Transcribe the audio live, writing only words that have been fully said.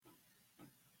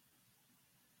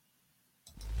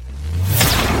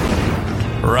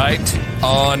Right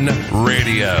on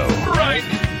radio. Right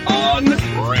on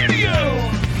radio.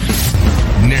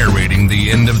 Narrating the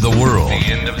end of the world. The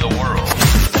end of the world.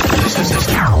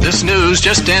 This news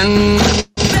just in.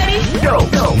 Ready? Go.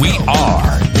 We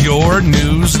are your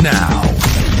news now.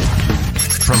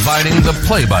 Providing the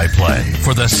play-by-play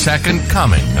for the second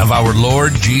coming of our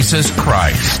Lord Jesus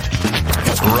Christ.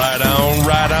 Right on,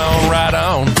 right on, right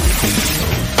on.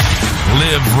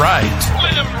 Live right.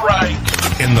 Live right.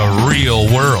 In the real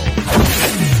world.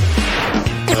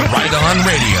 Right on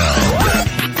radio.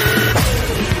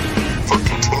 For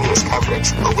continuous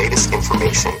coverage, the latest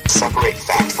information, separate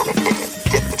fact from opinion,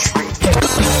 get the truth.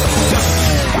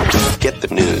 Get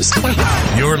the news.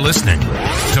 You're listening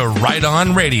to Right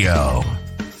on Radio.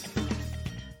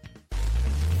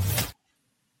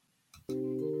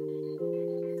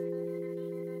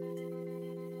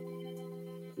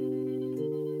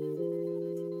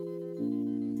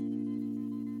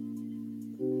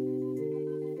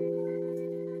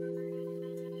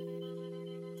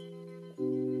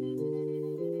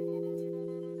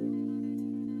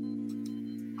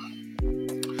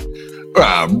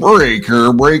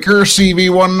 Breaker,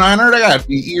 CV19er. I got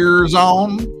the ears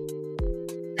on.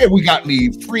 Hey, we got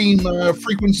any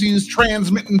frequencies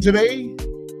transmitting today?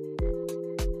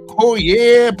 Oh,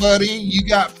 yeah, buddy. You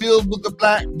got filled with the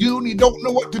black goo and you don't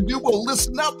know what to do? Well,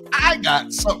 listen up. I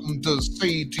got something to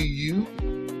say to you.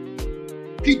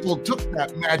 People took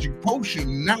that magic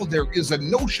potion. Now there is a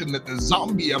notion that the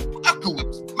zombie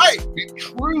apocalypse might be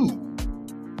true.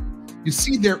 You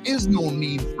see, there is no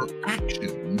need for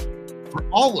action for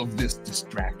all of this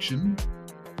distraction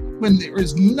when there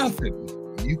is nothing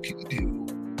you can do.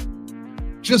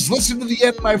 Just listen to the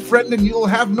end, my friend, and you'll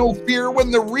have no fear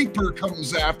when the Reaper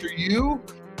comes after you.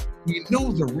 We know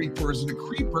the Reaper is a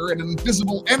creeper, an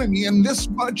invisible enemy, and this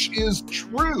much is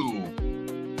true.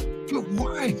 But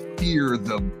why fear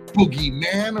the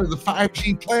boogeyman or the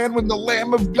 5G plan when the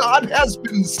Lamb of God has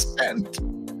been sent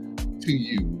to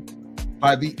you?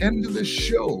 By the end of the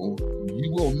show, you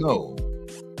will know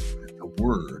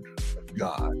Word of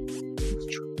God is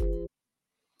true.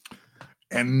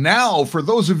 And now, for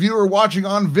those of you who are watching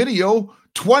on video,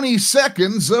 20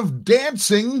 seconds of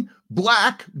dancing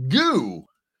black goo.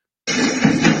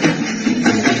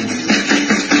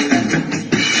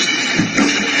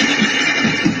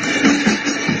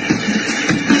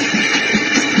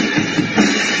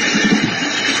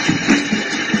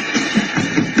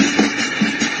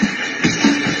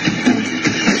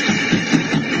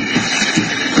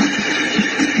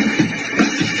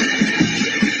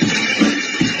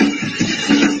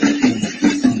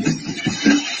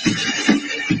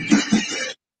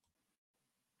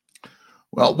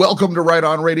 Well, welcome to Right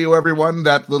on Radio, everyone.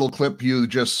 That little clip you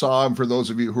just saw, and for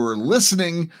those of you who are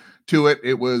listening to it,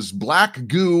 it was black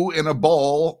goo in a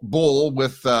bowl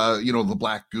with, the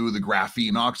black goo, the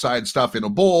graphene oxide stuff in a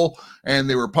bowl, and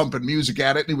they were pumping music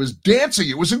at it, and it was dancing.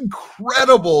 It was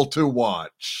incredible to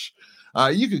watch.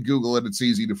 You could Google it. It's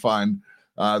easy to find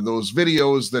those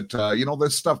videos that,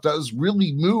 this stuff does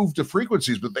really move to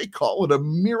frequencies, but they call it a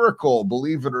miracle,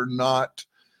 believe it or not.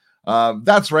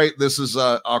 That's right. This is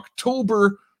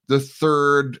October the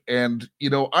 3rd. And,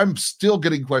 I'm still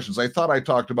getting questions. I thought I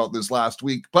talked about this last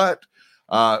week, but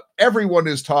everyone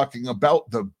is talking about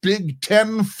the Big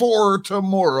 10 for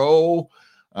tomorrow.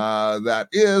 That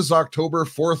is October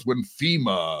 4th, when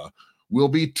FEMA will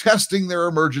be testing their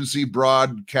emergency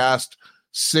broadcast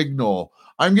signal.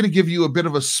 I'm going to give you a bit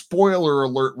of a spoiler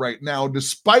alert right now,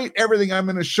 despite everything I'm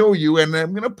going to show you. And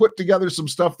I'm going to put together some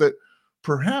stuff that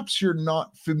perhaps you're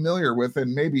not familiar with,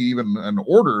 and maybe even an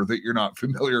order that you're not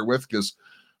familiar with, because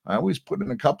I always put in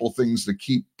a couple things to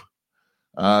keep,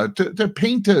 to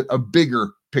paint a bigger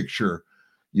picture,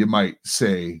 you might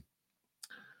say.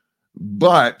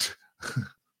 But,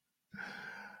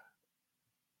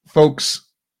 folks,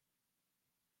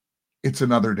 it's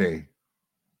another day.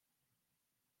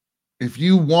 If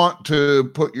you want to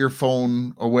put your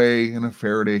phone away in a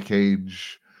Faraday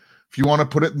cage, if you want to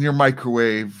put it in your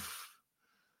microwave,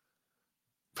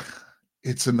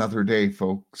 it's another day,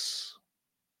 folks.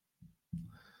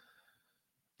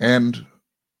 And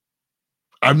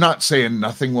I'm not saying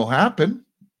nothing will happen,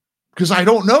 because I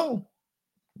don't know.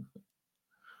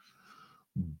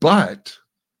 But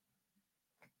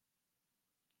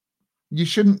you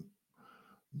shouldn't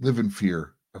live in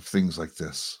fear of things like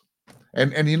this.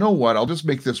 And you know what? I'll just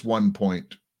make this one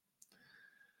point.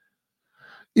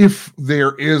 If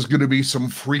there is going to be some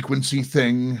frequency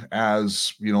thing,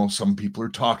 as some people are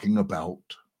talking about,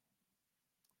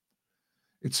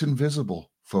 it's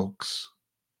invisible, folks.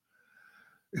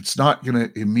 It's not going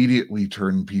to immediately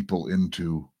turn people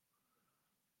into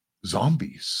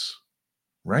zombies.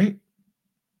 right?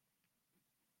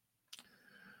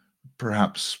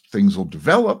 Perhaps things will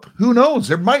develop. Who knows?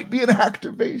 There might be an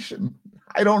activation.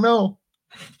 I don't know.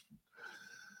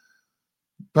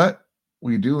 But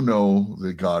we do know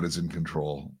that God is in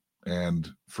control. And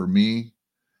for me,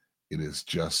 it is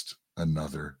just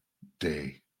another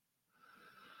day.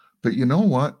 But you know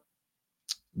what?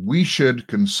 We should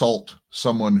consult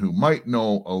someone who might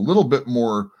know a little bit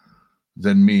more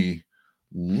than me.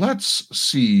 Let's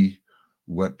see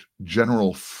what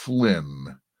General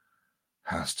Flynn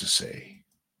has to say.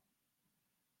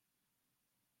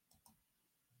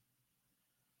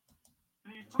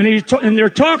 And they're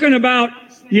talking about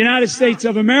the United States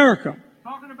of America.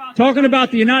 Talking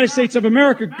about the United States of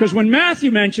America, because when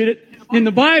Matthew mentioned it in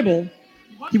the Bible,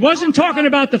 he wasn't talking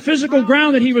about the physical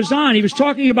ground that he was on. He was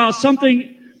talking about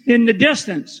something in the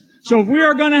distance. So if we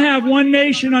are going to have one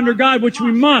nation under God, which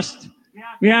we must,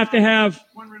 we have to have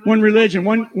one religion,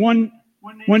 one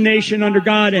nation under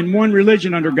God and one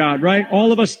religion under God, right?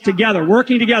 All of us together,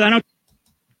 working together. I know.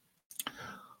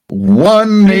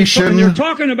 One nation. And you're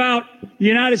talking about the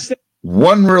United States.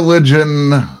 One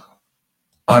religion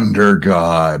under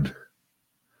God.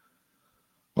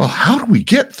 Well, how do we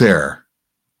get there?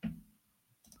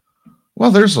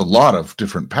 Well, there's a lot of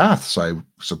different paths, I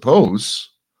suppose.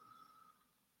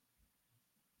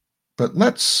 But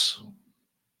let's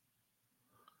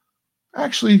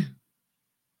actually,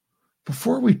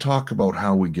 before we talk about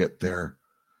how we get there,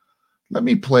 let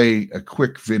me play a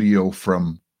quick video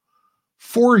from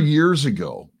 4 years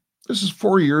ago. This is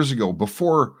 4 years ago,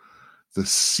 before the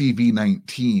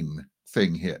CV-19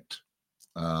 thing hit.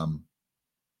 I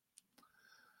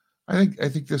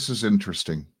think this is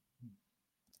interesting.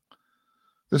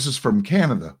 This is from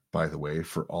Canada, by the way,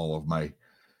 for all of my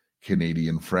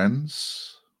Canadian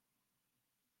friends.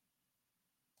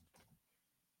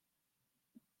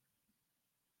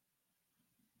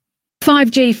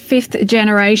 "5G fifth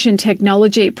generation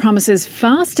technology promises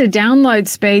faster download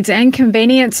speeds and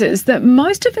conveniences that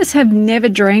most of us have never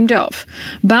dreamed of,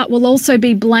 but will also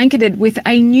be blanketed with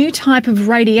a new type of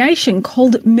radiation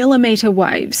called millimetre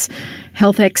waves.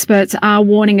 Health experts are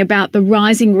warning about the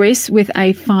rising risks with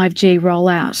a 5G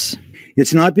rollout.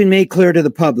 It's not been made clear to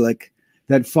the public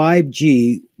that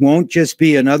 5G won't just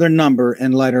be another number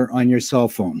and letter on your cell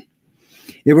phone.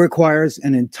 It requires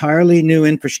an entirely new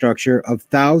infrastructure of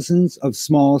thousands of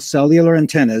small cellular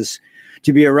antennas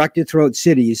to be erected throughout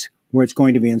cities where it's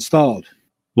going to be installed.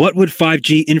 What would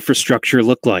 5G infrastructure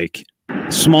look like?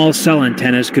 Small cell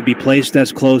antennas could be placed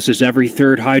as close as every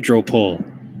third hydro pole.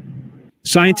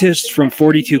 Scientists from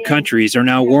 42 countries are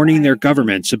now warning their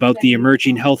governments about the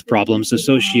emerging health problems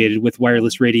associated with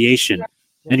wireless radiation,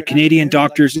 and Canadian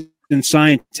doctors and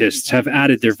scientists have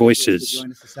added their voices.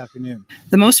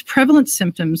 The most prevalent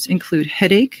symptoms include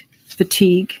headache,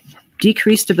 fatigue,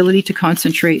 decreased ability to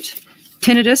concentrate,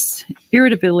 tinnitus,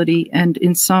 irritability, and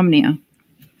insomnia.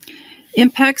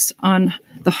 Impacts on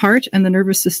the heart and the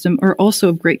nervous system are also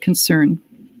of great concern.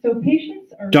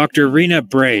 Dr. Rena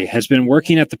Bray has been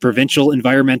working at the Provincial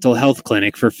Environmental Health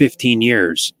Clinic for 15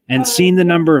 years and seen the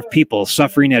number of people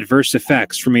suffering adverse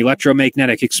effects from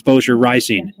electromagnetic exposure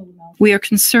rising. We are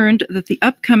concerned that the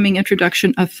upcoming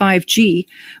introduction of 5G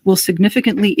will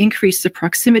significantly increase the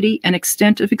proximity and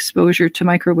extent of exposure to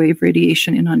microwave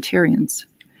radiation in Ontarians.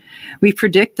 We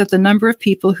predict that the number of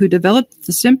people who develop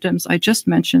the symptoms I just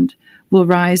mentioned will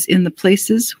rise in the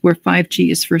places where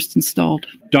 5G is first installed.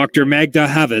 Dr. Magda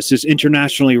Havas is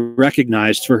internationally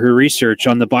recognized for her research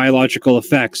on the biological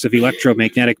effects of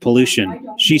electromagnetic pollution.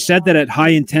 She said that at high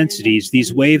intensities,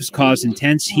 these waves cause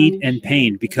intense heat and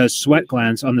pain because sweat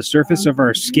glands on the surface of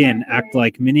our skin act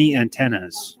like mini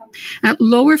antennas. At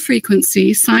lower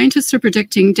frequency, scientists are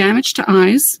predicting damage to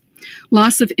eyes,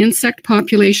 loss of insect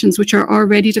populations which are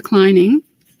already declining,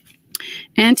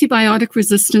 antibiotic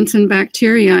resistance in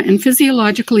bacteria, and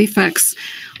physiological effects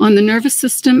on the nervous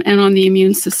system and on the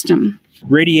immune system.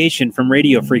 Radiation from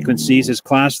radio frequencies is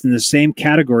classed in the same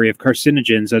category of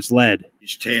carcinogens as lead.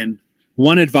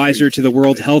 One advisor to the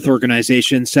World Health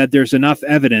Organization said there's enough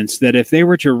evidence that if they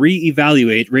were to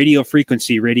re-evaluate radio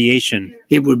frequency radiation,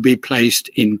 it would be placed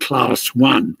in class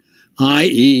 1,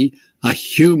 i.e. a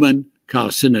human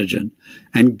carcinogen,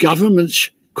 and governments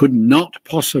could not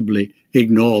possibly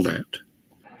ignore that.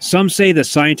 Some say the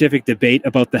scientific debate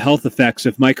about the health effects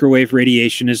of microwave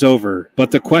radiation is over,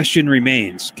 but the question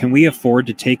remains, can we afford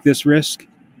to take this risk?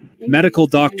 Medical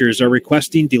doctors are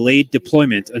requesting delayed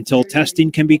deployment until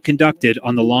testing can be conducted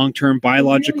on the long-term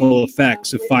biological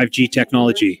effects of 5G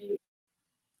technology.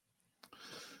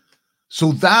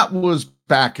 So that was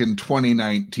back in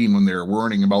 2019 when they're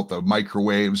warning about the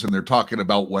microwaves and they're talking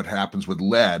about what happens with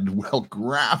lead. Well,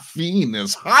 graphene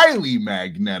is highly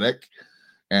magnetic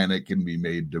and it can be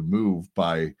made to move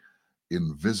by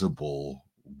invisible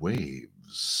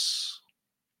waves.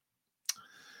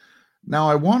 Now,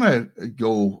 I want to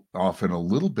go off in a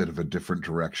little bit of a different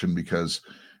direction because,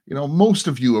 you know, most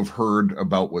of you have heard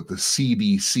about what the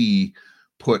CDC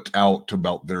put out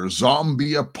about their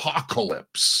zombie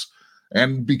apocalypse.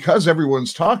 And because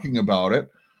everyone's talking about it,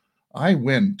 I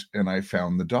went and I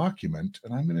found the document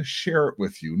and I'm going to share it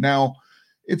with you. Now,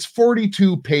 it's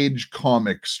 42-page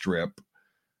comic strip,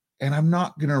 and I'm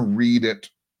not going to read it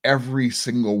every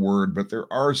single word, but there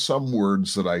are some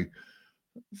words that I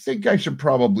think I should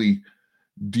probably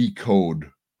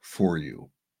decode for you.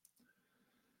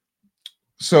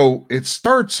 So it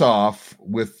starts off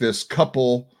with this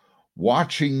couple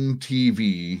watching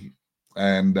TV,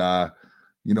 and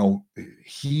you know,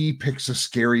 he picks a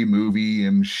scary movie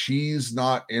and she's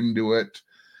not into it,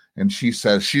 and she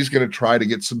says she's going to try to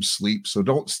get some sleep, so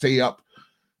don't stay up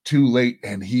too late.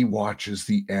 And he watches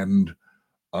the end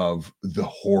of the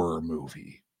horror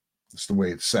movie. That's the way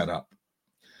it's set up.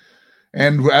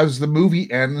 And as the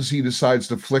movie ends, he decides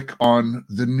to flick on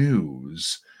the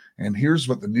news. And here's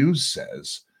what the news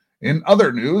says. In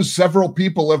other news, several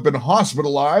people have been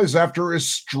hospitalized after a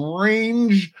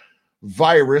strange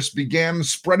virus began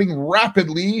spreading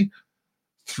rapidly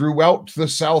throughout the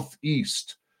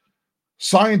Southeast.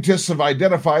 Scientists haven't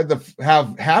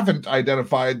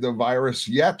identified the virus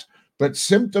yet, but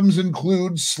symptoms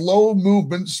include slow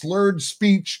movement, slurred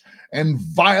speech, and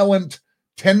violent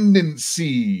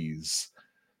tendencies.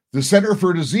 The Center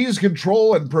for Disease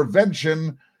Control and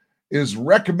Prevention is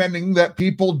recommending that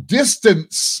people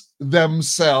distance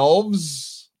themselves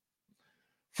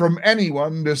from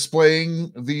anyone displaying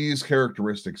these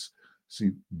characteristics.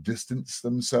 See, distance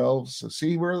themselves.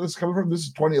 See where this is coming from? This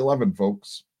is 2011,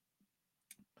 folks.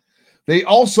 They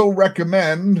also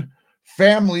recommend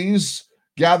families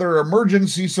gather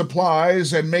emergency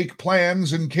supplies and make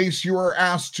plans in case you are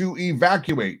asked to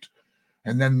evacuate.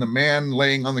 And then the man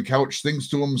laying on the couch thinks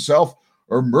to himself,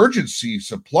 emergency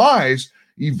supplies,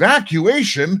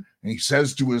 evacuation. And he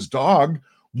says to his dog,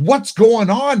 what's going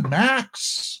on,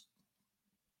 Max?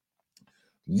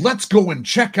 Let's go and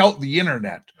check out the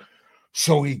internet.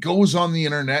 So he goes on the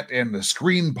internet and the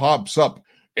screen pops up,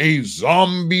 a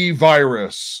zombie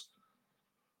virus.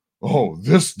 Oh,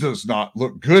 this does not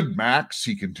look good, Max.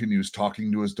 He continues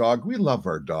talking to his dog. We love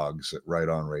our dogs at Right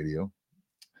On Radio.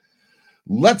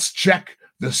 Let's check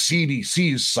the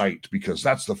CDC's site because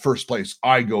that's the first place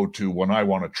I go to when I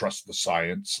want to trust the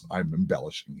science. I'm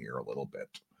embellishing here a little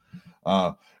bit.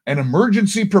 An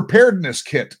emergency preparedness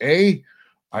kit, eh?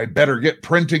 I better get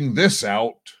printing this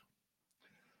out.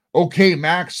 Okay,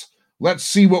 Max, let's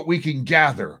see what we can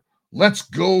gather. Let's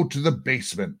go to the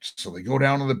basement. So they go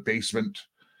down to the basement.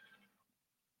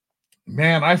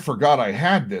 Man, I forgot I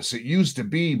had this. It used to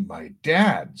be my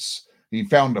dad's. He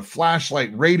found a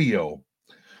flashlight radio.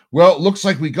 Well, it looks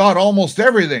like we got almost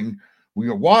everything. We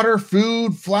got water,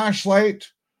 food, flashlight.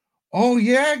 Oh,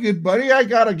 yeah, good buddy. I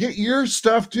got to get your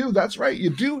stuff too. That's right. You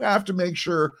do have to make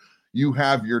sure you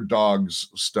have your dog's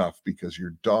stuff because your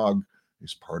dog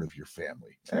is part of your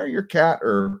family. Or your cat,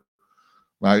 or,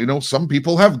 well, you know, some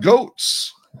people have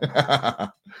goats.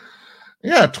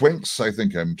 Yeah, Twinks, I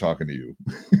think I'm talking to you.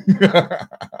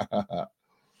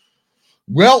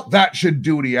 Well, that should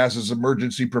do it. He has his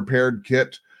emergency prepared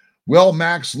kit. Well,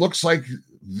 Max, looks like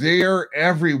they're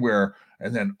everywhere.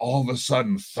 And then all of a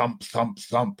sudden, thump, thump,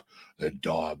 thump. The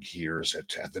dog hears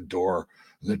it at the door.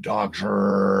 The dog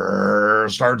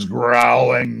starts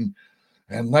growling.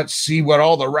 And let's see what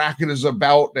all the racket is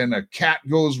about. And a cat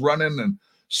goes running. And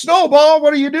Snowball,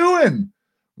 what are you doing?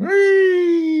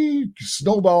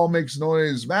 Snowball makes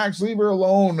noise. Max, leave her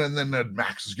alone. And then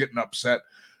Max is getting upset.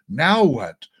 Now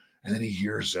what? And then he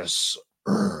hears this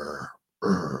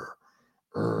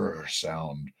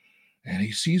sound. And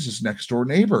he sees his next door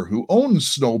neighbor who owns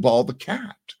Snowball the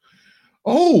cat.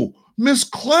 Oh, Miss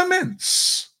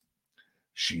Clements.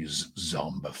 She's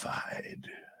zombified.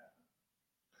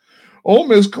 Oh,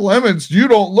 Miss Clements, you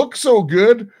don't look so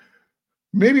good.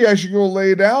 Maybe I should go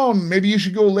lay down. Maybe you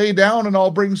should go lay down and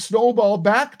I'll bring Snowball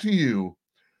back to you.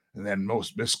 And then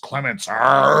Miss Clements,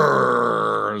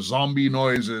 zombie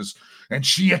noises, and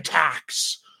she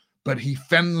attacks. But he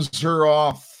fends her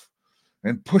off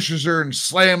and pushes her and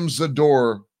slams the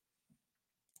door.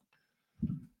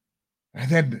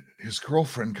 And then his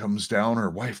girlfriend comes down,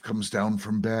 her wife comes down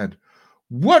from bed.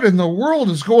 What in the world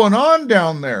is going on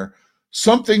down there?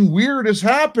 Something weird is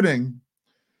happening.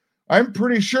 I'm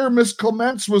pretty sure Miss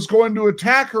Clements was going to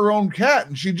attack her own cat,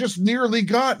 and she just nearly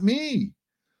got me.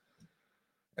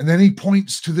 And then he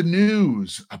points to the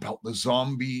news about the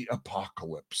zombie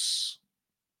apocalypse.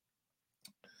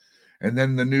 And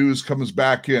then the news comes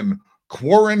back in.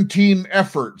 Quarantine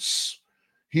efforts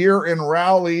here in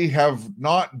Raleigh have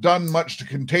not done much to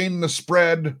contain the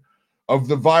spread of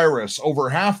the virus. Over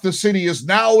half the city is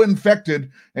now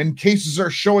infected, and cases are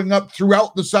showing up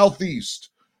throughout the Southeast.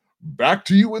 Back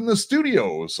to you in the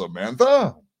studio,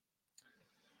 Samantha.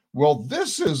 Well,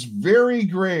 this is very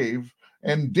grave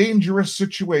and dangerous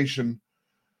situation.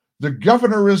 The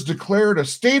governor has declared a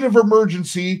state of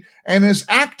emergency and has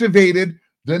activated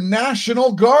the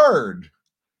National Guard.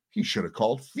 He should have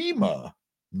called FEMA.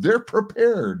 They're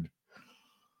prepared.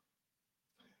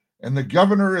 And the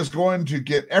governor is going to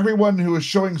get everyone who is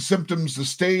showing symptoms to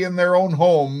stay in their own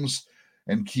homes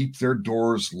and keep their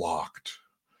doors locked.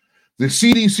 The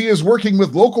CDC is working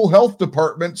with local health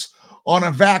departments on a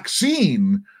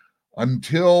vaccine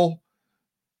until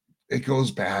it goes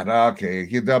bad. Okay,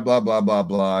 blah, blah, blah, blah,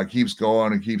 blah. It keeps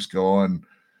going, it keeps going.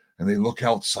 And they look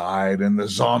outside, and the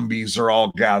zombies are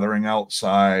all gathering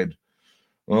outside.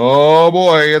 Oh,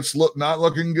 boy, it's not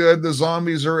looking good. The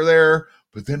zombies are there.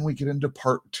 But then we get into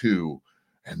part 2,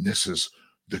 and this is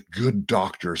the good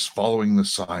doctors following the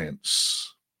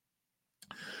science.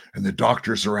 And the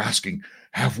doctors are asking,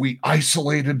 have we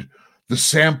isolated the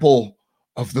sample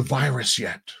of the virus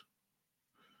yet?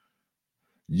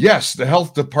 Yes, the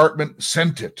health department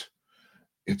sent it.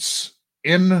 It's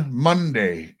in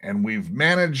Monday, and we've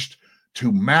managed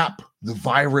to map the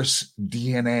virus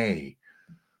DNA.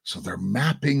 So they're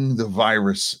mapping the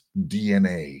virus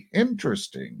DNA.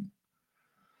 Interesting.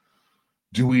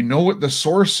 Do we know what the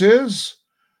source is?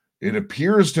 It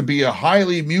appears to be a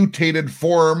highly mutated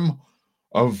form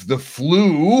of the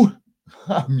flu.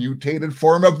 A mutated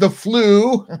form of the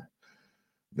flu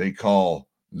they call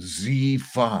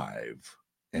Z5N1.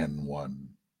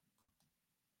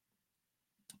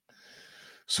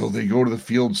 So they go to the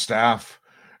field staff,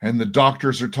 and the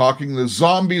doctors are talking. The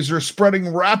zombies are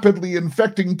spreading rapidly,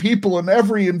 infecting people and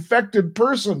every infected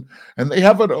person. And they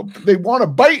want to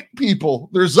bite people.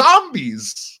 They're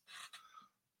zombies.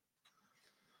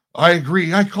 I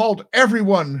agree. I called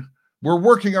everyone. We're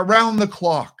working around the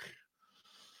clock.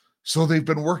 So they've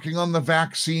been working on the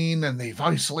vaccine, and they've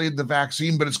isolated the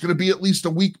vaccine, but it's going to be at least a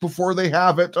week before they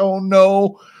have it. Oh,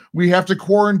 no. We have to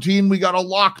quarantine. We got to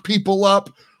lock people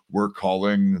up. We're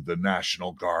calling the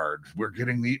National Guard. We're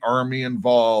getting the Army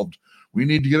involved. We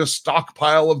need to get a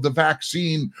stockpile of the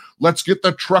vaccine. Let's get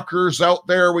the truckers out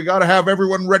there. We got to have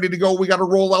everyone ready to go. We got to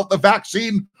roll out the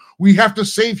vaccine. We have to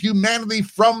save humanity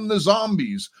from the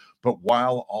zombies. But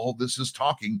while all this is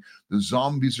talking, the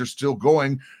zombies are still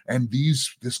going, and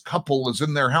this couple is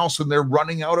in their house, and they're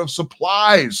running out of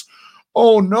supplies.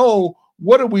 Oh, no.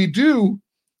 What do we do?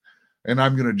 And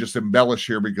I'm going to just embellish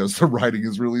here because the writing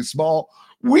is really small.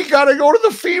 We got to go to the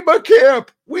FEMA camp.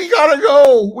 We got to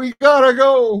go. We got to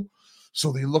go.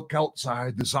 So they look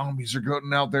outside. The zombies are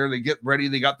going out there. They get ready.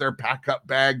 They got their pack-up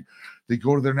bag. They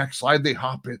go to their next slide. They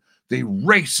hop in. They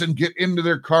race and get into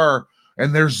their car.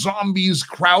 And there's zombies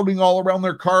crowding all around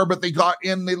their car, but they got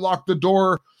in. They locked the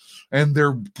door. And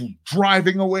they're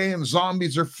driving away, and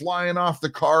zombies are flying off the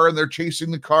car, and they're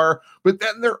chasing the car. But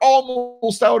then they're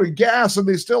almost out of gas, and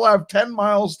they still have 10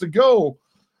 miles to go.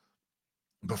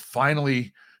 But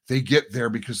finally, they get there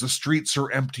because the streets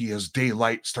are empty as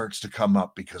daylight starts to come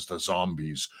up because the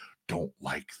zombies don't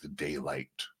like the daylight.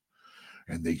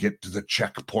 And they get to the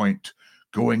checkpoint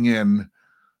going in,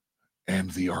 and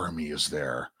the Army is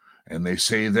there. And they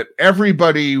say that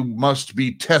everybody must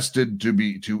be tested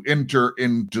to enter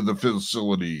into the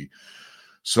facility.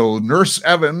 So Nurse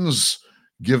Evans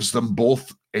gives them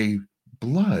both a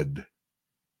blood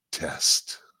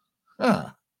test.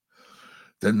 Then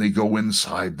they go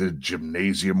inside the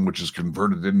gymnasium, which is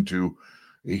converted into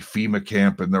a FEMA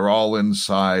camp, and they're all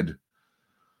inside.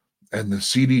 And the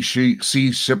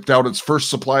CDC shipped out its first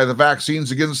supply of the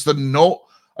vaccines against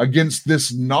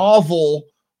this novel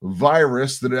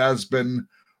virus that has been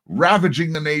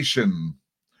ravaging the nation.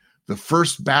 The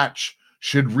first batch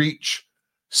should reach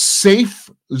safe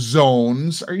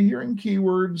zones. Are you hearing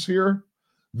keywords here?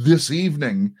 This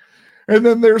evening. And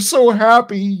then they're so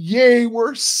happy. Yay,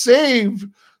 we're saved.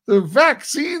 The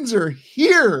vaccines are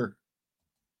here.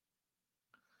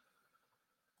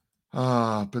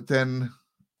 But then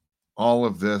all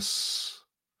of this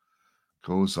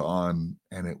goes on,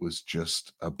 and it was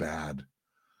just a bad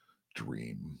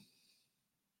dream.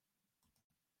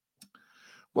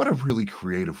 What a really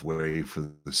creative way for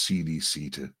the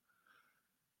CDC to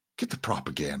get the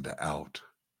propaganda out,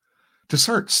 to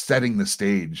start setting the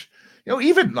stage,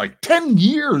 even like 10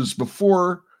 years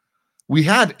before we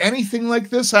had anything like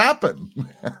this happen.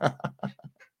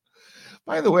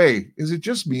 By the way, is it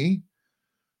just me?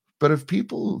 But if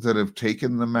people that have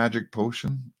taken the magic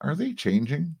potion, are they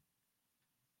changing?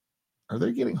 Are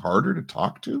they getting harder to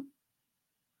talk to?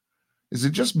 Is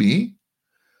it just me?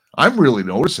 I'm really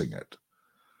noticing it.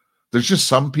 There's just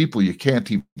some people you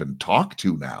can't even talk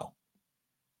to now.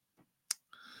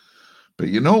 But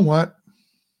you know what?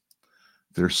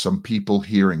 There's some people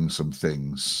hearing some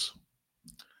things,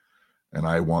 and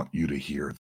I want you to hear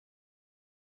them.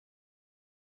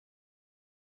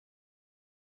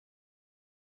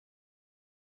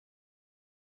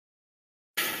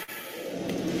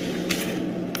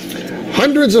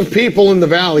 Hundreds of people in the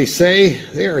valley say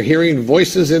they are hearing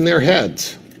voices in their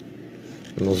heads.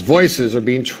 And those voices are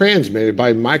being transmitted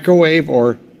by microwave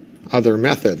or other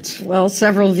methods. Well,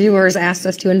 several viewers asked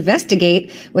us to investigate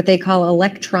what they call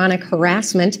electronic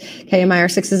harassment.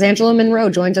 KMIR6's Angela Monroe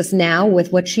joins us now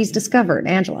with what she's discovered.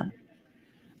 Angela.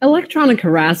 Electronic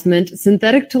harassment,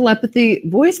 synthetic telepathy,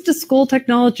 voice-to-skull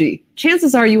technology.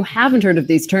 Chances are you haven't heard of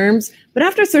these terms, but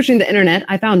after searching the internet,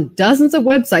 I found dozens of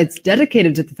websites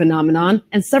dedicated to the phenomenon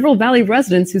and several Valley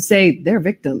residents who say they're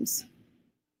victims.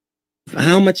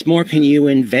 How much more can you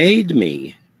invade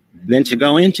me than to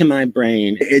go into my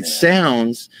brain? It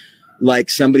sounds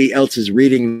like somebody else is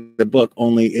reading the book,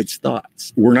 only it's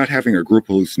thoughts. We're not having a group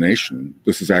hallucination.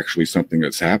 This is actually something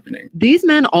that's happening. These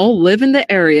men all live in the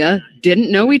area,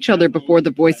 didn't know each other before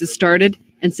the voices started,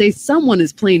 and say someone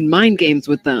is playing mind games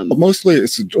with them. Mostly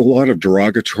it's a lot of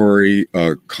derogatory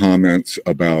comments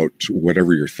about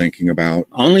whatever you're thinking about.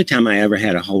 Only time I ever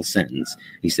had a whole sentence,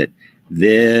 he said,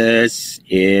 "This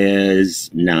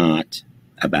is not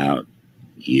about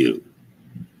you,"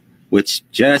 which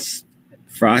just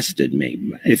frosted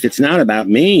me. If it's not about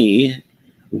me,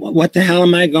 what the hell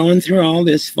am I going through all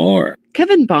this for?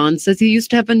 Kevin Bond says he used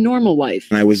to have a normal life.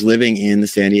 I was living in the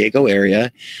San Diego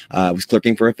area. I was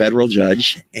clerking for a federal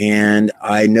judge, and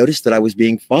I noticed that I was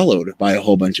being followed by a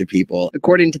whole bunch of people.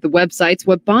 According to the websites,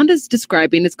 what Bond is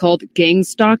describing is called gang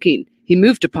stalking. He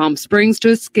moved to Palm Springs to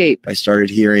escape. I started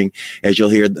hearing, as you'll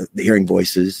hear, hearing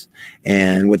voices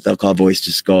and what they'll call voice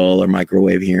to skull or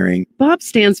microwave hearing. Bob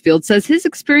Stansfield says his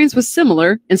experience was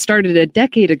similar and started a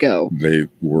decade ago. They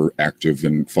were active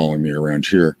in following me around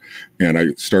here, and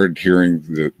I started hearing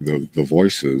the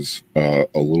voices a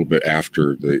little bit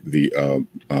after the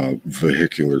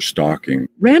vehicular stalking.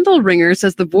 Randall Ringer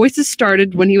says the voices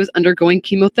started when he was undergoing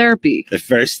chemotherapy. The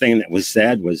first thing that was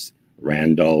said was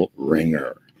Randall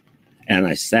Ringer. And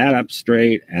I sat up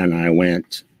straight and I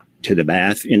went into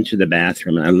the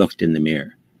bathroom and I looked in the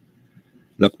mirror,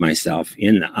 looked myself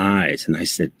in the eyes, and I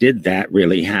said, did that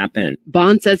really happen?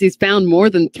 Bond says he's found more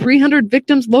than 300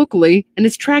 victims locally and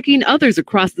is tracking others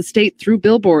across the state through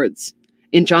billboards.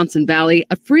 In Johnson Valley,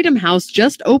 a Freedom House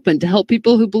just opened to help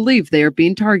people who believe they are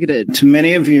being targeted. To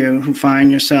many of you who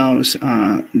find yourselves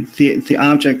the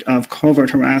object of covert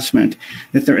harassment,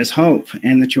 that there is hope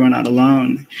and that you are not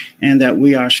alone, and that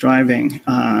we are striving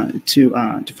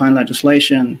to find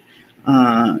legislation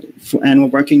and we're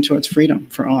working towards freedom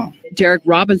for all. Derek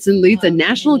Robinson leads a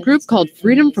national group called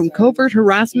Freedom from Covert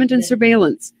Harassment and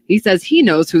Surveillance. He says he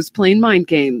knows who's playing mind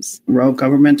games. Rogue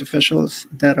government officials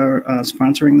that are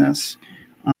sponsoring this.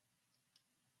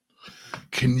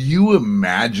 Can you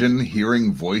imagine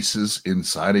hearing voices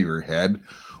inside of your head?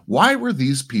 Why were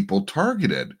these people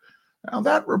targeted? Now,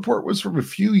 that report was from a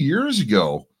few years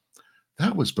ago.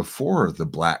 That was before the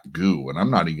black goo, and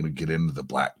I'm not even going to get into the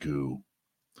black goo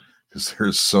because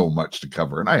there's so much to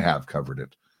cover, and I have covered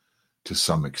it to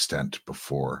some extent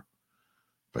before,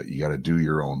 but you got to do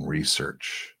your own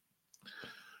research.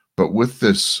 But with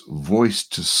this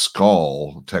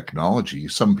voice-to-skull technology,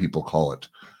 some people call it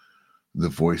the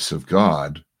voice of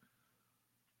God.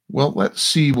 Well, let's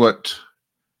see what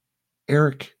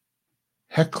Eric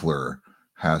Heckler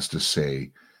has to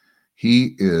say.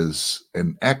 He is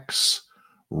an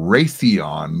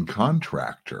ex-Raytheon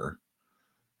contractor,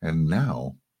 and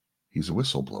now he's a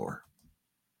whistleblower.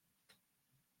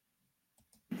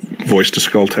 Voice to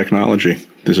skull technology.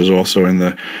 This is also in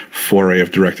the foray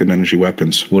of directed energy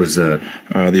weapons. What is that?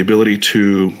 The ability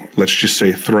to, let's just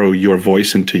say, throw your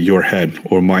voice into your head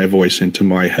or my voice into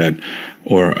my head,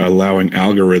 or allowing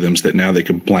algorithms that now they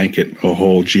can blanket a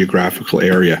whole geographical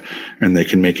area and they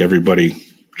can make everybody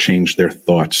change their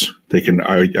thoughts. They can,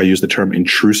 I use the term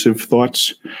intrusive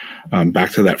thoughts.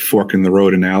 Back to that fork in the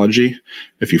road analogy.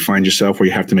 If you find yourself where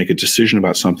you have to make a decision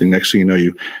about something, next thing you know,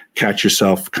 you catch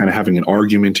yourself kind of having an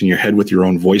argument in your head with your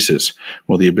own voices.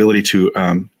 Well, the ability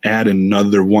to add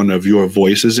another one of your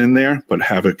voices in there, but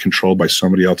have it controlled by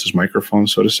somebody else's microphone,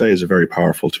 so to say, is a very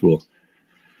powerful tool.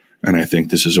 And I think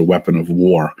this is a weapon of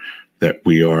war that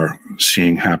we are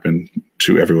seeing happen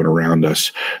to everyone around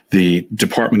us. The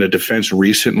Department of Defense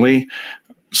recently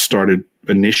started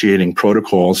initiating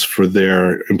protocols for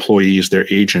their employees, their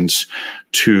agents,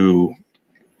 to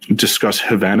discuss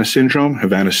Havana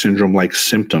syndrome-like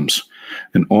symptoms.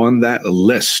 And on that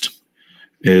list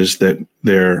is that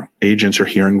their agents are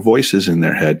hearing voices in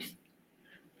their head.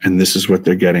 And this is what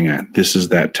they're getting at. This is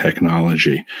that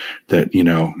technology that, you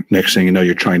know, next thing you know,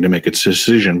 you're trying to make a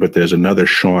decision, but there's another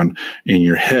Sean in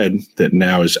your head that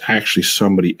now is actually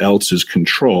somebody else's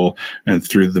control. And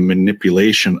through the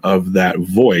manipulation of that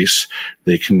voice,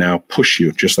 they can now push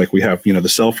you, just like we have, you know, the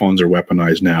cell phones are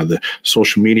weaponized now, the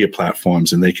social media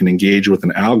platforms, and they can engage with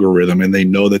an algorithm, and they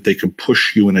know that they can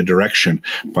push you in a direction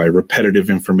by repetitive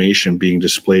information being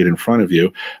displayed in front of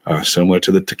you, similar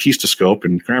to the tachistoscope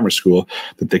in grammar school,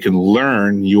 that they can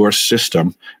learn your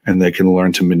system and they can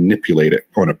learn to manipulate it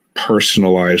on a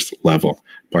personalized level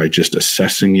by just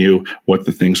assessing you, what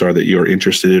the things are that you're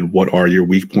interested in, what are your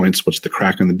weak points, what's the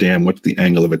crack in the dam, what's the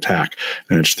angle of attack.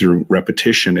 And it's through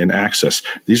repetition and access.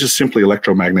 These are simply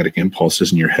electromagnetic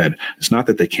impulses in your head. It's not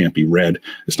that they can't be read.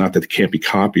 It's not that they can't be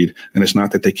copied. And it's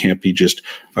not that they can't be just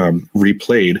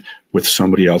replayed with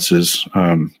somebody else's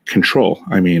control.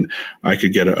 I mean, I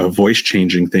could get a voice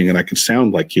changing thing and I could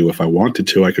sound like you if I wanted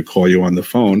to. I could call you on the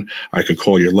phone. I could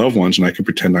call your loved ones and I could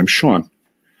pretend I'm Sean.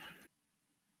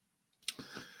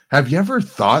 Have you ever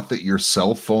thought that your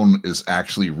cell phone is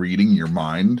actually reading your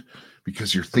mind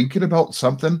because you're thinking about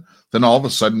something? Then all of a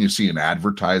sudden you see an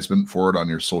advertisement for it on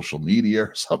your social media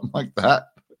or something like that.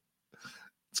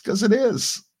 It's because it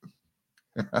is.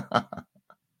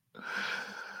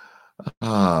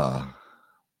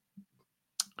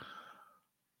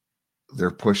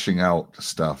 They're pushing out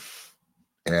stuff,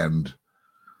 and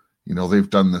you know, they've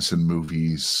done this in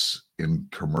movies, in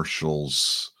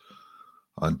commercials,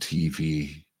 on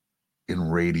TV, in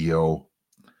radio.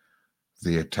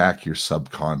 They attack your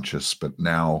subconscious, but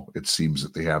now it seems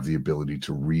that they have the ability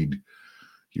to read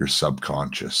your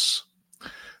subconscious.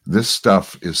 This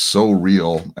stuff is so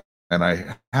real, and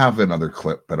I have another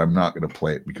clip, but I'm not going to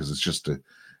play it because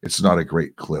it's not a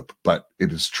great clip, but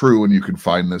it is true, and you can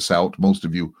find this out. Most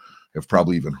of you have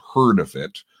probably even heard of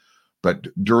it. But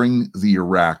during the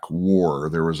Iraq War,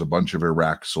 there was a bunch of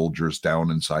Iraq soldiers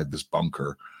down inside this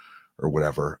bunker or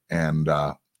whatever, and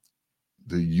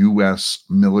the U.S.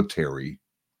 military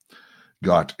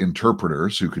got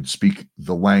interpreters who could speak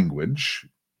the language,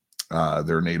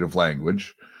 their native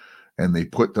language, and they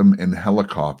put them in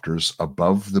helicopters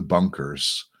above the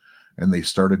bunkers, and they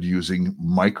started using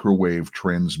microwave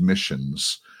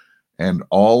transmissions, and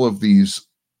all of these,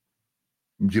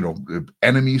 you know,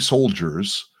 enemy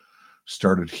soldiers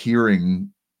started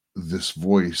hearing this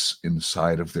voice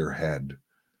inside of their head,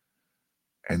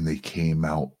 and they came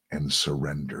out and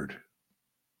surrendered.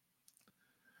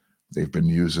 They've been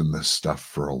using this stuff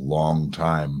for a long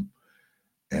time,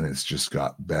 and it's just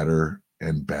got better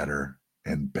and better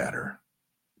and better.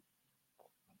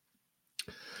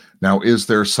 Now, is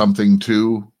there something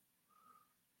to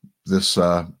this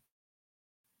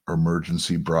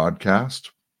emergency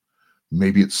broadcast?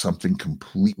 Maybe it's something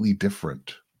completely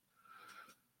different.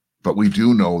 But we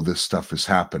do know this stuff is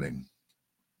happening.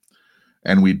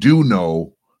 And we do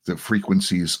know that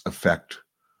frequencies affect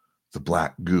the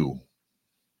black goo.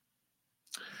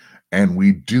 And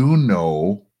we do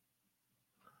know,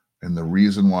 and the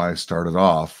reason why I started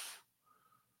off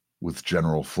with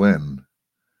General Flynn,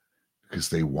 because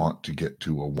they want to get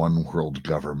to a one world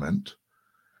government,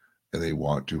 and they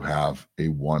want to have a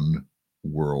one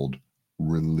world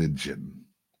religion.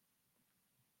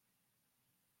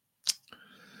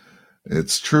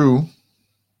 It's true.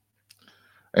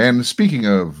 And speaking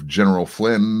of General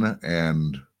Flynn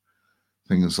and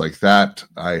things like that,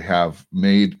 I have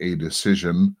made a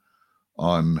decision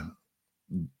on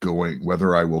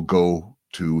whether I will go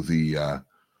to the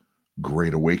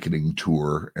Great Awakening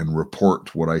tour and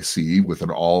report what I see with an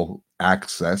all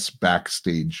access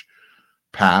backstage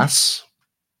pass.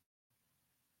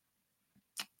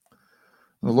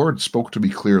 The Lord spoke to me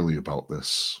clearly about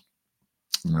this,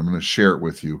 and I'm going to share it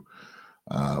with you.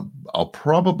 I'll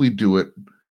probably do it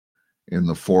in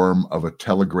the form of a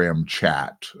Telegram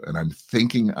chat, and I'm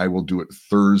thinking I will do it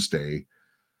Thursday.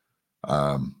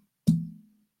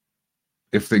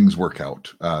 if things work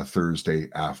out, Thursday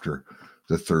after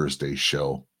the Thursday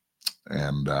show.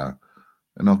 And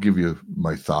I'll give you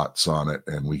my thoughts on it,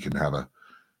 and we can have a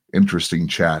interesting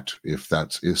chat. If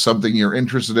that is something you're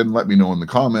interested in, let me know in the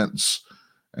comments,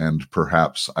 and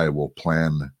perhaps I will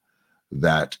plan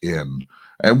that in.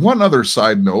 And one other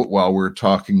side note while we're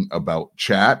talking about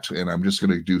chat, and I'm just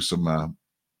going to do some,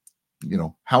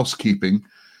 housekeeping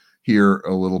here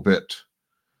a little bit.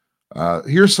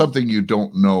 Here's something you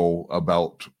don't know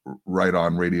about Right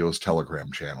On Radio's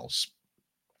Telegram channels.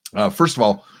 First of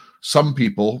all, some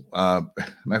people, and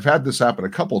I've had this happen a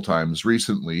couple times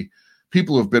recently,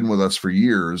 people who have been with us for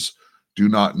years do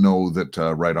not know that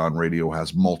Right On Radio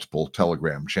has multiple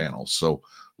Telegram channels. So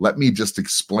let me just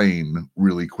explain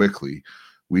really quickly.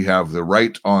 We have the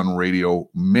Right On Radio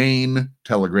main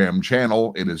Telegram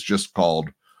channel. It is just called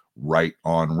Right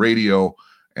On Radio.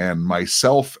 And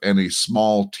myself and a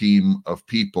small team of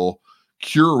people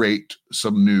curate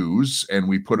some news and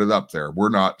we put it up there. We're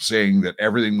not saying that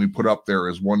everything we put up there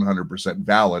is 100%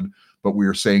 valid, but we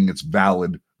are saying it's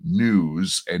valid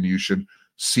news and you should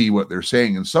see what they're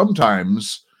saying. And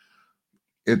sometimes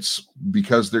it's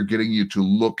because they're getting you to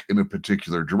look in a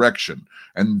particular direction.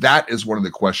 And that is one of the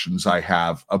questions I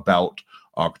have about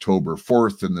October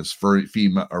 4th in this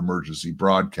FEMA emergency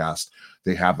broadcast.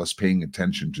 They have us paying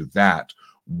attention to that.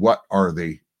 What are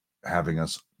they having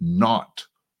us not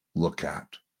look at?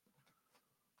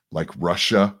 Like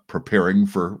Russia preparing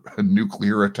for a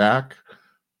nuclear attack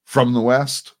from the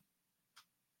West?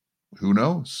 Who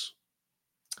knows?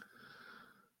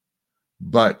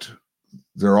 But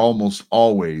they're almost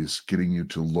always getting you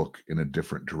to look in a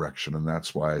different direction. And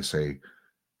that's why I say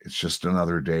it's just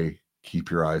another day. Keep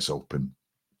your eyes open.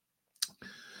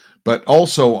 But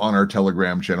also on our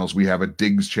Telegram channels, we have a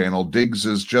Diggs channel. Diggs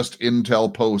is just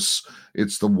Intel posts.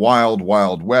 It's the wild,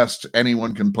 wild west.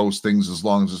 Anyone can post things as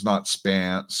long as it's not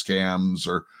scams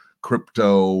or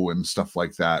crypto and stuff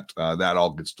like that. That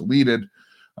all gets deleted.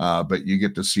 But you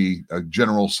get to see a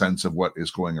general sense of what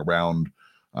is going around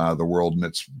the world. And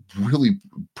it's really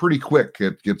pretty quick.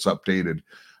 It gets updated.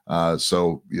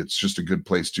 So it's just a good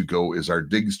place to go is our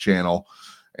Diggs channel.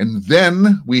 And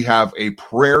then we have a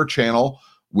prayer channel,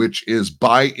 which is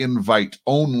by invite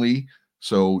only.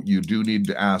 So you do need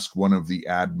to ask one of the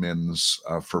admins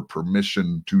for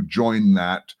permission to join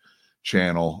that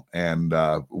channel. And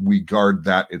we guard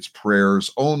that. It's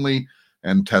prayers only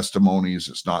and testimonies.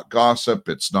 It's not gossip.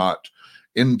 It's not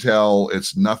intel.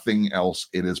 It's nothing else.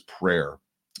 It is prayer.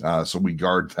 So we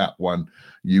guard that one.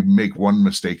 You make one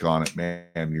mistake on it,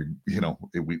 man,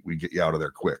 we get you out of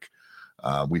there quick.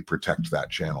 We protect that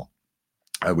channel.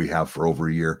 We have for over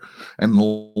a year. And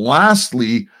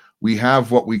lastly, we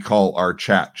have what we call our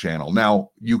chat channel.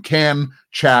 Now, you can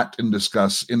chat and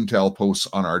discuss Intel posts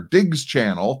on our Diggs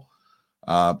channel,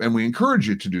 and we encourage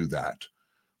you to do that.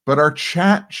 But our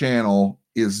chat channel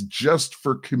is just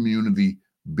for community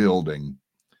building.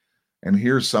 And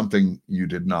here's something you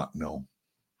did not know.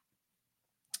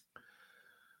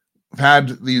 I've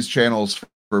had these channels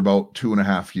for about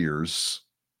 2.5 years,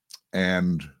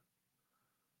 and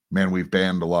man, we've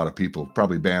banned a lot of people,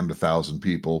 probably banned 1,000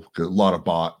 people, a lot of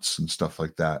bots and stuff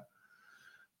like that.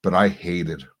 But I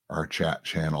hated our chat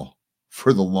channel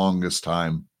for the longest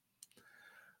time.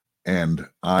 And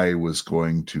I was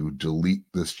going to delete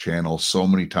this channel so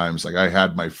many times. Like I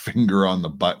had my finger on the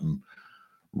button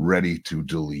ready to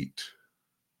delete,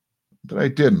 but I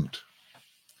didn't.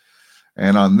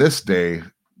 And on this day,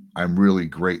 I'm really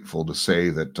grateful to say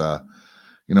that,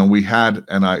 we had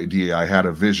an idea. I had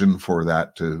a vision for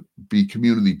that to be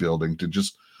community building, to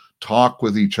just talk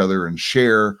with each other and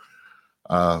share.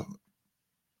 And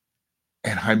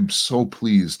I'm so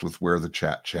pleased with where the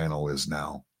chat channel is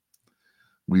now.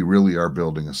 We really are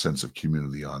building a sense of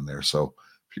community on there. So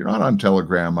if you're not on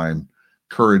Telegram, I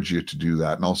encourage you to do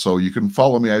that. And also you can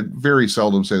follow me. I very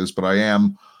seldom say this, but I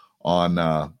am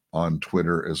on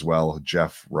Twitter as well.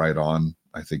 Jeff Right On,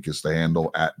 I think is the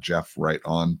handle, at Jeff Right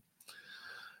On.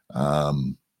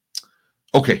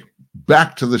 Okay,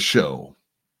 back to the show.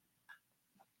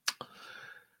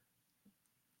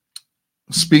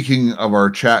 Speaking of our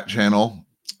chat channel,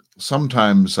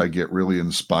 sometimes I get really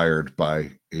inspired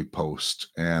by a post,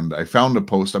 and I found a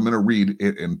post. I'm going to read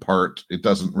it in part. It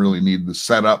doesn't really need the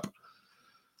setup,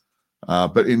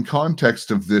 but in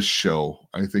context of this show,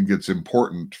 I think it's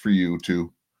important for you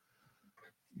to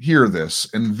hear this.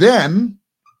 And then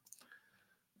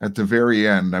at the very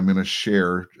end, I'm going to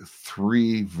share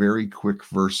 3 very quick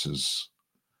verses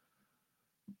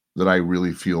that I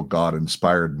really feel God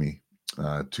inspired me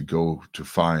to go to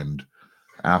find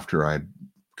after I'd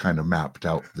kind of mapped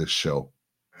out this show.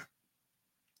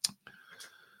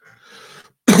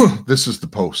 This is the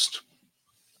post.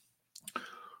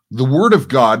 The Word of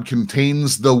God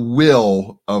contains the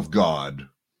will of God.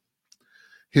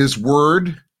 His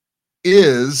Word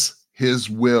is His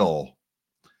will,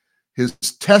 His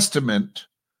testament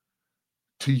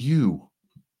to you,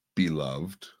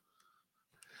 beloved.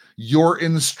 Your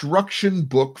instruction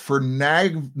book for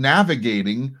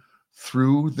navigating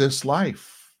through this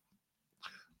life.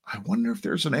 I wonder if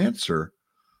there's an answer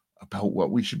about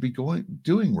what we should be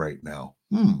doing right now.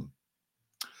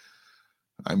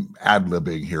 I'm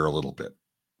ad-libbing here a little bit.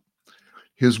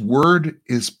 His word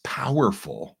is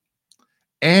powerful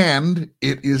and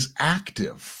it is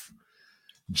active.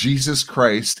 Jesus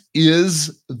Christ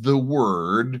is the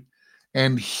Word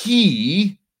and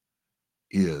He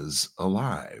is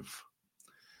alive.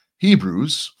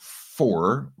 Hebrews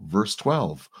 4, verse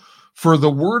 12. For the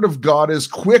Word of God is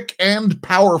quick and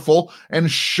powerful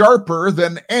and sharper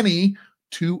than any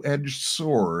two-edged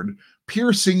sword,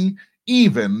 piercing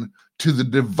even to the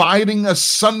dividing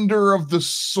asunder of the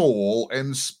soul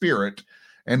and spirit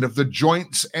and of the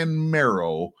joints and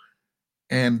marrow,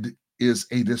 and is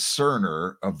a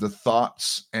discerner of the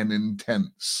thoughts and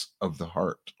intents of the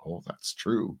heart. Oh, that's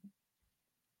true.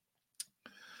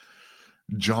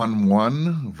 John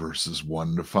 1, verses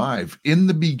 1 to 5. In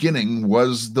the beginning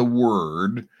was the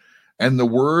Word, and the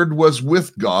Word was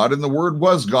with God, and the Word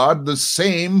was God. The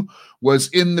same was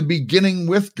in the beginning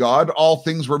with God. All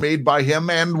things were made by Him,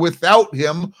 and without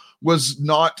Him was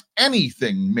not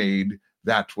anything made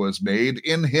that was made.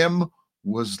 In Him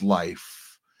was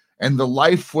life, and the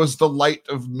life was the light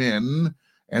of men,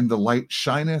 and the light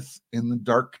shineth in the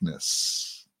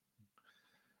darkness,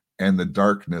 and the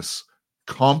darkness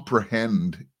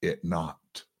comprehend it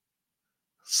not.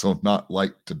 So not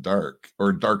light to dark,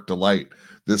 or dark to light.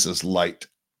 This is light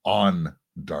on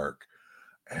dark,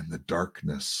 and the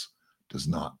darkness does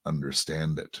not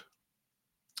understand it.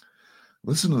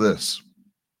 Listen to this.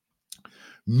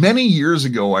 Many years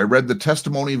ago, I read the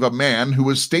testimony of a man who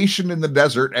was stationed in the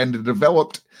desert and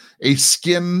developed a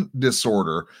skin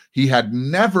disorder. He had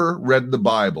never read the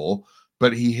Bible,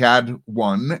 but he had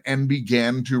one and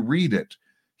began to read it.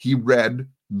 He read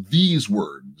these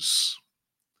words.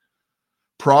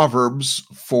 Proverbs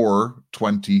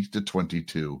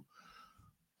 4:20-22.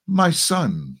 My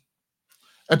son,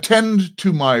 attend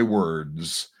to my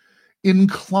words.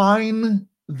 Incline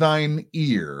thine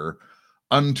ear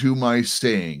unto my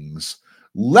sayings.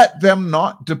 Let them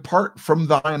not depart from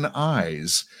thine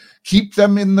eyes. Keep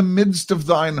them in the midst of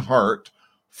thine heart,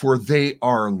 for they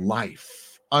are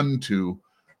life unto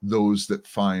those that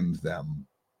find them,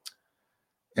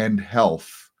 and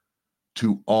health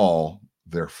to all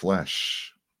their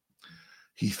flesh.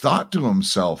 He thought to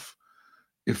himself,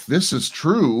 if this is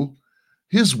true,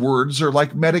 his words are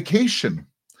like medication.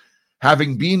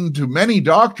 Having been to many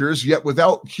doctors, yet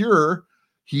without cure,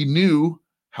 he knew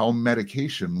how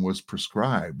medication was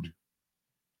prescribed.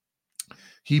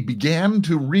 He began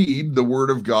to read the Word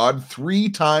of God 3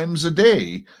 times a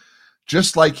day,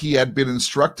 just like he had been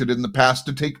instructed in the past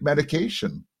to take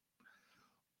medication.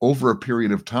 Over a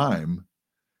period of time,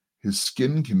 his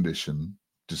skin condition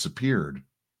disappeared.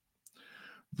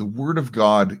 The Word of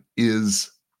God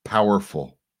is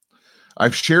powerful.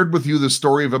 I've shared with you the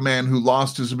story of a man who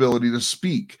lost his ability to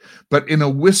speak, but in a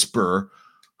whisper,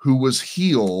 who was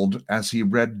healed as he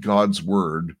read God's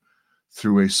Word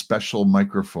through a special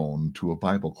microphone to a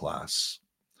Bible class.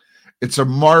 It's a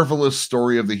marvelous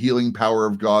story of the healing power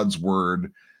of God's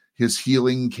Word. His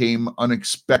healing came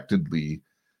unexpectedly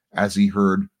as he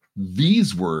heard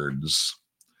these words.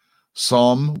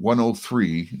 Psalm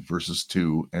 103, verses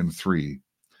 2 and 3.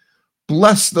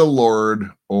 Bless the Lord,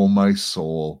 O my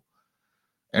soul,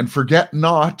 and forget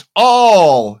not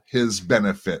all his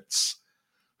benefits,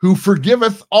 who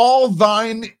forgiveth all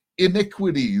thine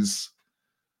iniquities,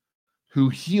 who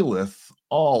healeth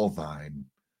all thine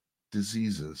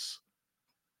diseases.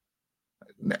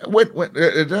 Wait,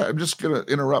 I'm just going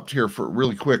to interrupt here for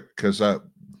really quick, because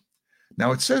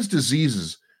now it says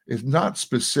diseases. It's not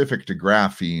specific to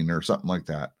graphene or something like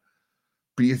that.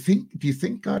 But do you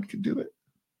think God could do it?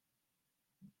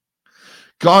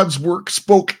 God's work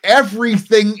spoke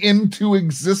everything into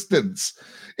existence.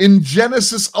 In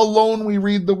Genesis alone, we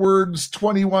read the words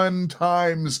 21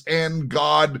 times, and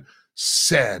God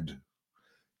said.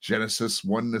 Genesis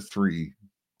 1-3.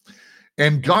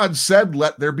 And God said,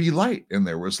 let there be light, and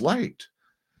there was light.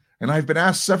 And I've been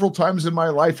asked several times in my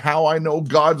life how I know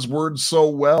God's word so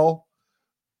well.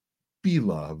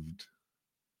 Beloved,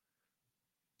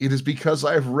 it is because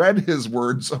I've read his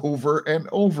words over and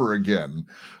over again.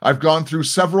 I've gone through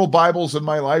several Bibles in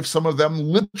my life, some of them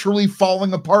literally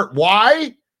falling apart.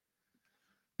 Why?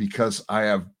 Because I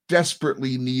have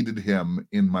desperately needed him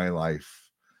in my life,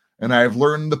 and I have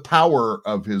learned the power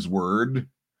of his word.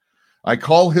 I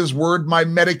call his word my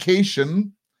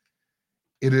medication.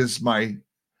 It is my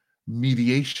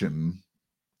mediation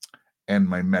and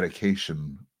my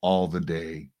medication all the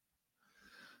day.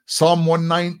 Psalm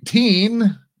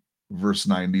 119, verse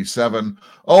 97.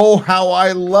 Oh, how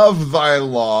I love thy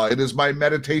law. It is my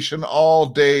meditation all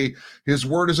day. His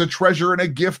word is a treasure and a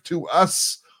gift to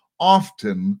us,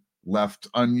 often left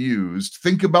unused.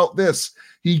 Think about this.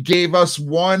 He gave us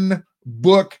one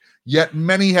book, yet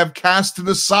many have cast it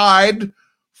aside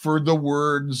for the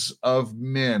words of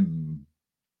men.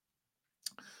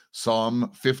 Psalm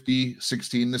 50,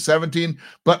 16 to 17.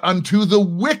 But unto the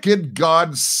wicked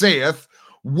God saith,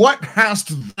 what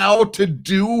hast thou to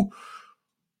do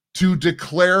to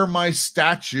declare my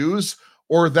statutes,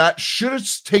 or that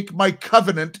shouldst take my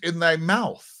covenant in thy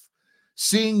mouth,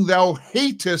 seeing thou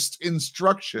hatest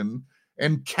instruction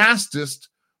and castest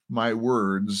my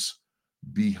words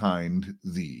behind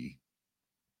thee.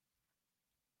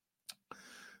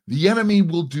 The enemy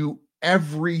will do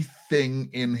everything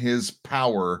in his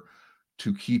power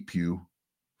to keep you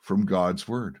from God's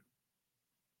word.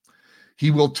 He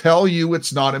will tell you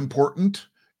it's not important,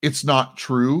 it's not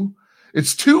true,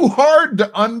 it's too hard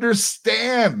to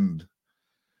understand,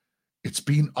 it's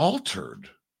been altered,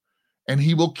 and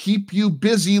he will keep you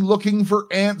busy looking for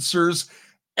answers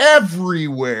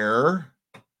everywhere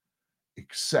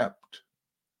except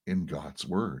in God's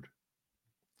word.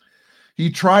 He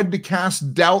tried to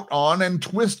cast doubt on and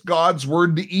twist God's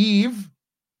word to Eve.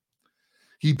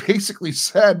 He basically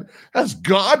said, has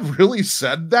God really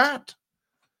said that?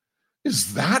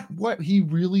 Is that what he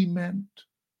really meant?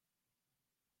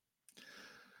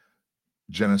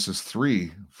 Genesis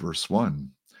 3, verse 1.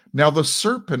 Now the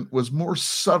serpent was more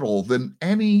subtle than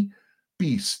any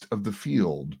beast of the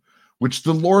field, which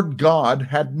the Lord God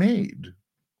had made.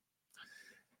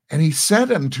 And he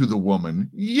said unto the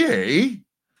woman, Yea,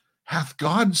 hath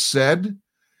God said,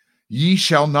 Ye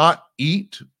shall not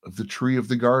eat of the tree of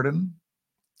the garden?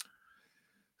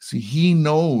 See, he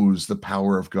knows the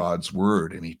power of God's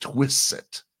word, and he twists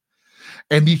it.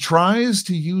 And he tries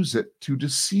to use it to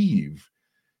deceive.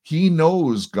 He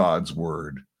knows God's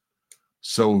word.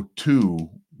 So too,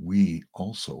 we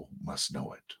also must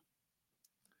know it.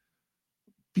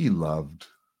 Beloved,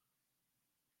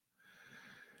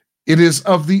 it is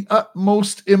of the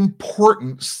utmost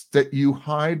importance that you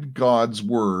hide God's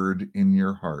word in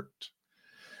your heart.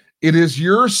 It is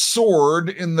your sword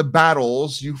in the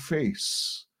battles you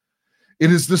face.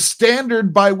 It is the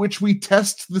standard by which we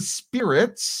test the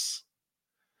spirits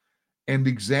and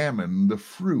examine the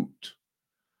fruit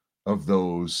of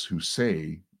those who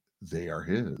say they are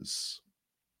his.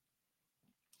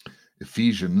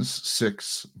 Ephesians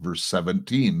 6, verse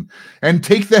 17. And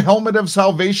take the helmet of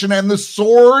salvation and the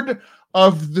sword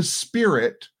of the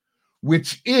Spirit,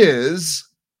 which is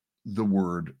the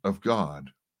word of God.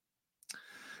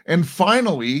 And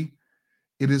finally,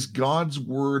 it is God's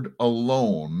word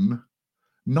alone,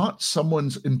 not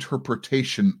someone's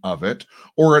interpretation of it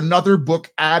or another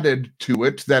book added to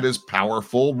it that is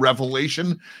powerful.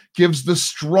 Revelation gives the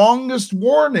strongest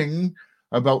warning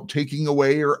about taking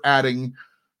away or adding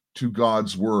to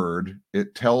God's word.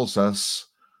 It tells us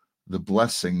the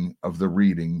blessing of the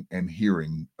reading and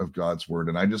hearing of God's word.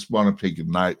 And I just want to take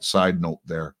a side note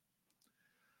there.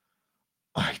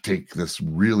 I take this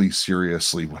really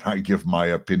seriously when I give my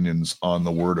opinions on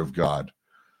the word of God.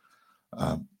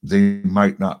 They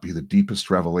might not be the deepest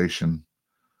revelation,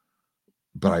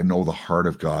 but I know the heart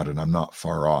of God and I'm not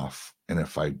far off. And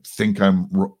if I think I'm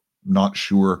not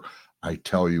sure, I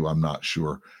tell you I'm not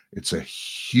sure. It's a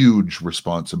huge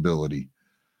responsibility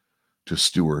to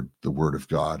steward the word of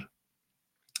God.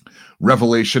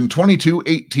 Revelation 22,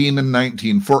 18 and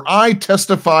 19. For I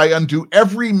testify unto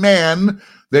every man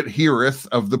that heareth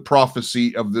of the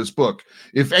prophecy of this book.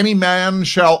 If any man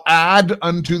shall add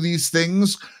unto these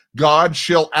things, God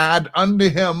shall add unto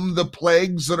him the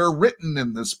plagues that are written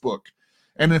in this book.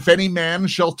 And if any man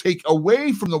shall take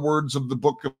away from the words of the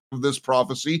book of this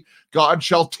prophecy, God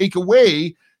shall take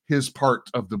away his part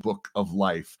of the book of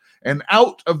life, and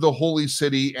out of the holy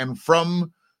city, and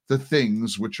from the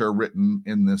things which are written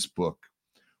in this book.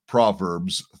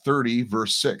 Proverbs 30,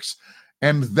 verse 6.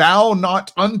 And thou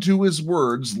not unto his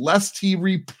words, lest he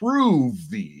reprove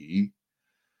thee,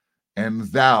 and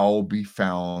thou be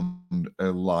found a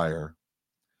liar.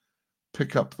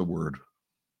 Pick up the word.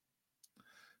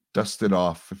 Dust it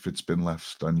off if it's been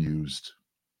left unused.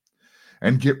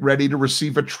 And get ready to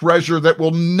receive a treasure that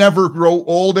will never grow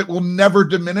old, it will never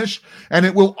diminish, and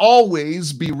it will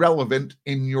always be relevant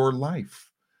in your life.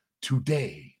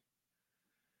 Today,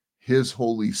 His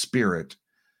Holy Spirit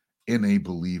in a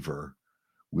believer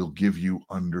will give you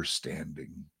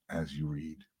understanding as you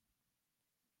read.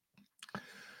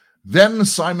 Then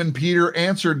Simon Peter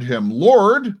answered him,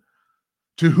 Lord,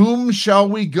 to whom shall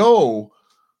we go?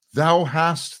 Thou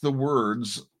hast the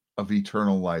words of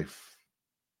eternal life.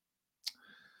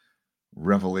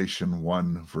 Revelation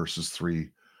 1, verses 3.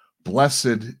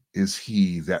 Blessed is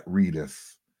he that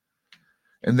readeth,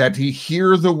 and that he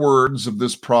hear the words of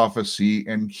this prophecy,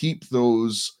 and keep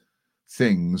those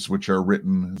things which are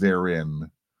written therein,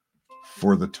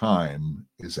 for the time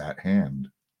is at hand.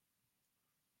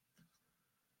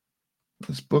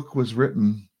 This book was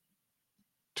written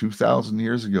 2,000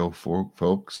 years ago,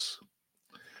 folks,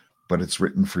 but it's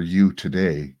written for you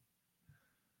today.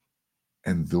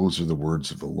 And those are the words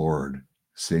of the Lord,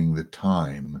 saying the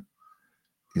time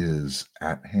is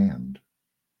at hand.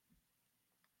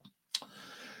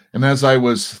 And as I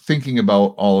was thinking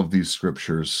about all of these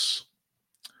scriptures,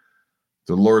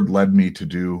 the Lord led me to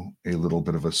do a little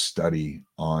bit of a study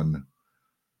on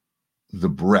the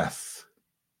breath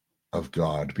of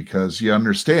God, because you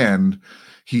understand,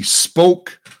 he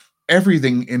spoke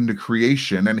everything into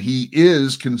creation, and he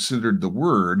is considered the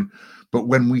word, but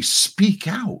when we speak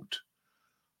out,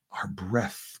 our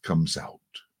breath comes out.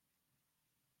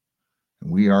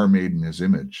 And we are made in his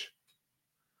image.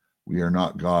 We are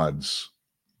not gods,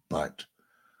 but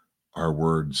our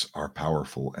words are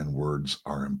powerful and words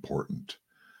are important.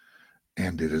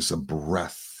 And it is a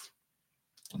breath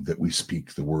that we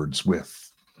speak the words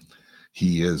with.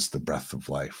 He is the breath of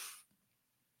life.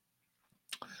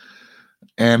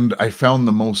 And I found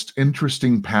the most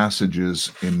interesting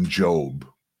passages in Job.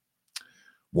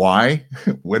 Why?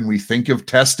 When we think of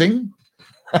testing,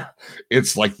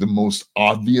 it's like the most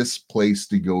obvious place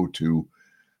to go to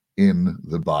in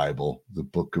the Bible, the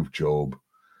book of Job.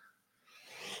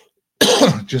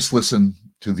 Just listen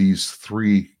to these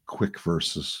 3 quick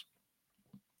verses.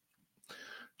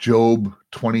 Job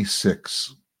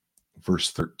 26,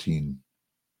 verse 13.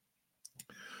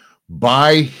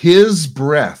 By his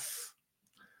breath,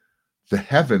 the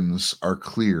heavens are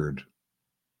cleared.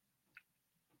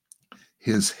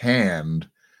 His hand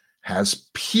has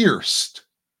pierced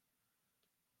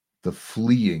the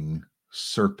fleeing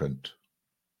serpent.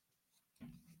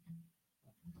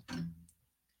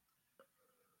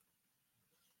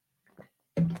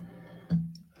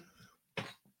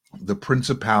 The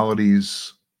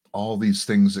principalities, all these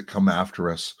things that come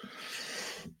after us,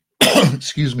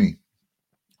 excuse me,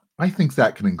 I think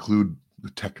that can include the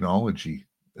technology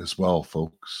as well,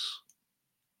 folks.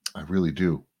 I really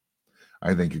do.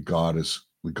 I think God is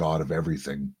the God of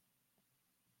everything.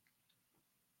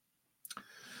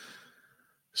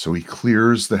 So he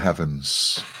clears the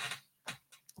heavens.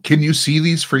 Can you see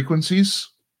these frequencies?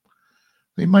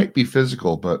 They might be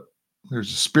physical, but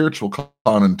there's a spiritual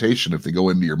connotation if they go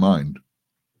into your mind.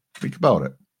 Think about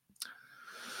it.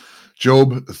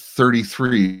 Job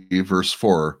 33, verse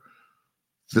 4.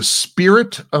 The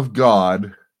Spirit of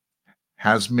God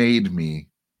has made me,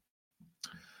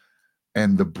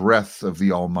 and the breath of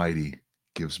the Almighty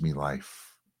gives me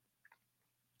life.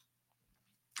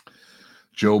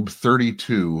 Job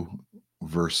 32,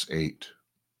 verse 8.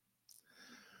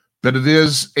 But it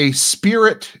is a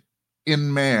spirit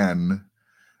in man,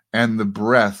 and the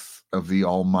breath of the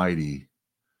Almighty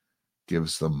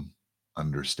gives them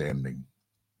understanding.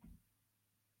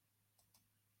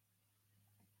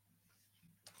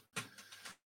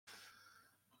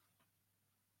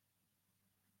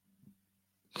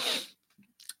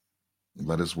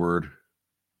 Let his word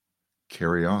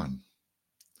carry on.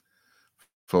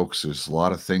 Folks, there's a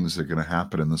lot of things that are going to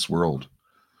happen in this world,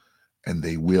 and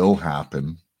they will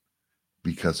happen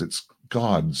because it's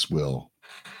God's will.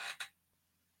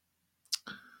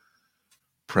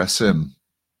 Press in.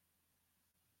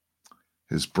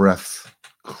 His breath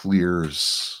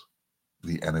clears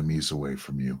the enemies away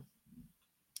from you.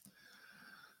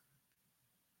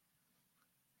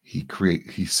 He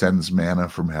sends manna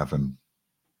from heaven.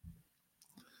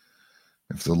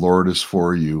 If the Lord is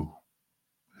for you,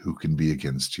 who can be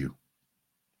against you?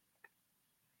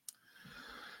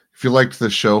 If you liked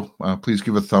this show, please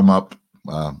give a thumb up,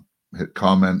 hit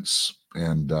comments,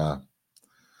 and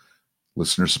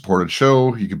listener-supported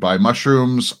show. You can buy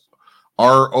mushrooms,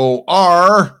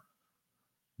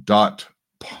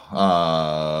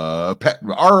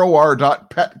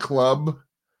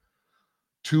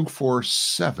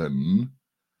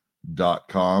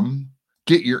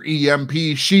 Get your EMP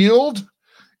shield,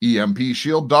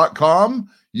 EMPshield.com.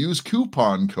 Use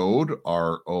coupon code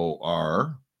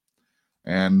ROR.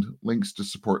 And links to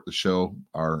support the show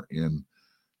are in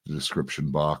the description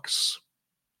box.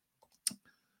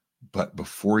 But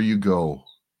before you go,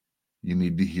 you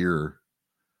need to hear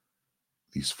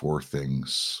these 4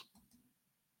 things.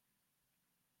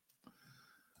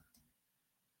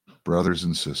 Brothers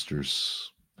and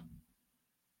sisters,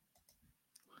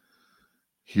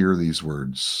 hear these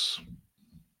words.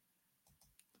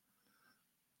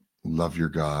 Love your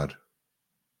God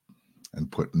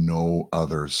and put no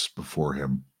others before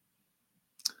him.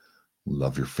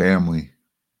 Love your family.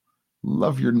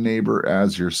 Love your neighbor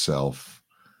as yourself.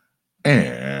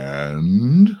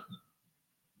 And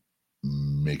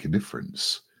make a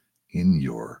difference in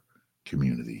your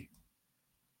community.